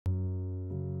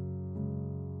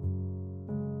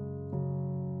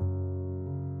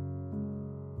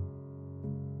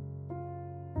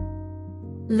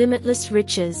Limitless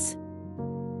riches.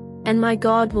 And my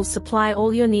God will supply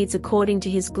all your needs according to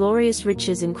his glorious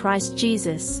riches in Christ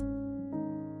Jesus.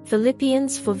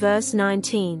 Philippians 4 verse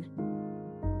 19.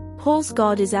 Paul's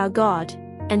God is our God,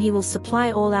 and he will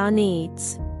supply all our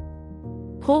needs.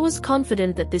 Paul was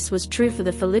confident that this was true for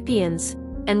the Philippians,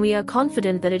 and we are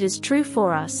confident that it is true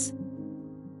for us.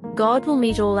 God will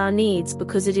meet all our needs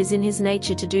because it is in his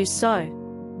nature to do so.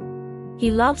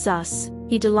 He loves us,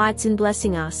 he delights in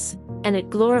blessing us, and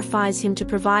it glorifies him to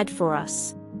provide for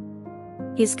us.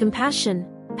 His compassion,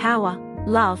 power,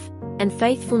 love, and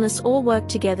faithfulness all work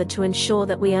together to ensure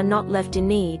that we are not left in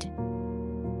need.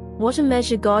 What a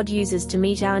measure God uses to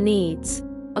meet our needs,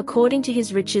 according to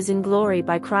his riches in glory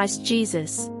by Christ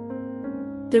Jesus.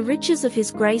 The riches of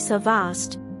his grace are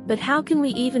vast, but how can we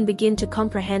even begin to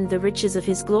comprehend the riches of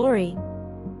his glory?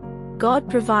 God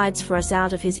provides for us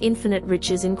out of his infinite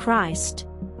riches in Christ.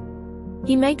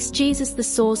 He makes Jesus the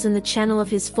source and the channel of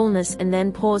his fullness and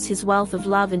then pours his wealth of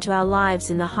love into our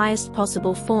lives in the highest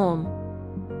possible form.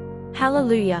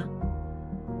 Hallelujah!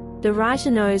 The writer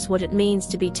knows what it means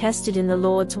to be tested in the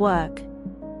Lord's work.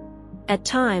 At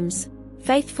times,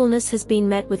 faithfulness has been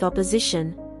met with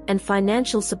opposition, and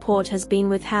financial support has been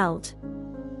withheld.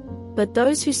 But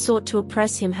those who sought to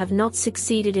oppress him have not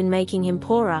succeeded in making him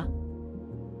poorer.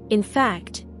 In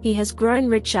fact, he has grown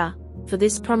richer, for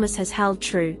this promise has held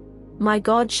true: my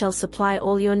God shall supply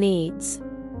all your needs.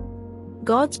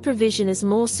 God's provision is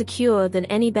more secure than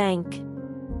any bank.